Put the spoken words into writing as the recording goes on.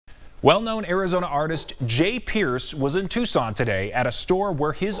Well-known Arizona artist Jay Pierce was in Tucson today at a store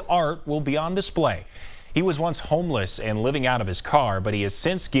where his art will be on display. He was once homeless and living out of his car, but he has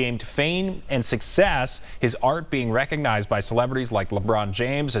since gained fame and success, his art being recognized by celebrities like LeBron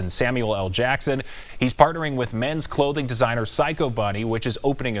James and Samuel L. Jackson. He's partnering with men's clothing designer Psycho Bunny, which is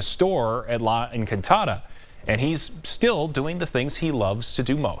opening a store at Encantada. And he's still doing the things he loves to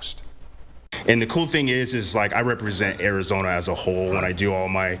do most. And the cool thing is like I represent Arizona as a whole when I do all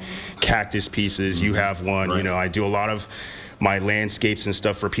my cactus pieces. You have one, you know, I do a lot of my landscapes and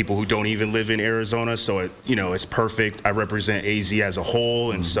stuff for people who don't even live in Arizona. So it's perfect. I represent AZ as a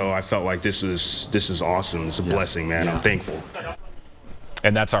whole, and so I felt like this is awesome. It's a blessing, man. I'm thankful.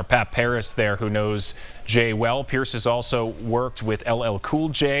 And that's our Pat Paris there, who knows Jay well. Pierce has also worked with LL Cool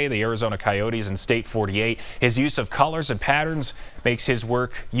J, the Arizona Coyotes, and State 48. His use of colors and patterns makes his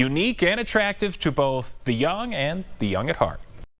work unique and attractive to both the young and the young at heart.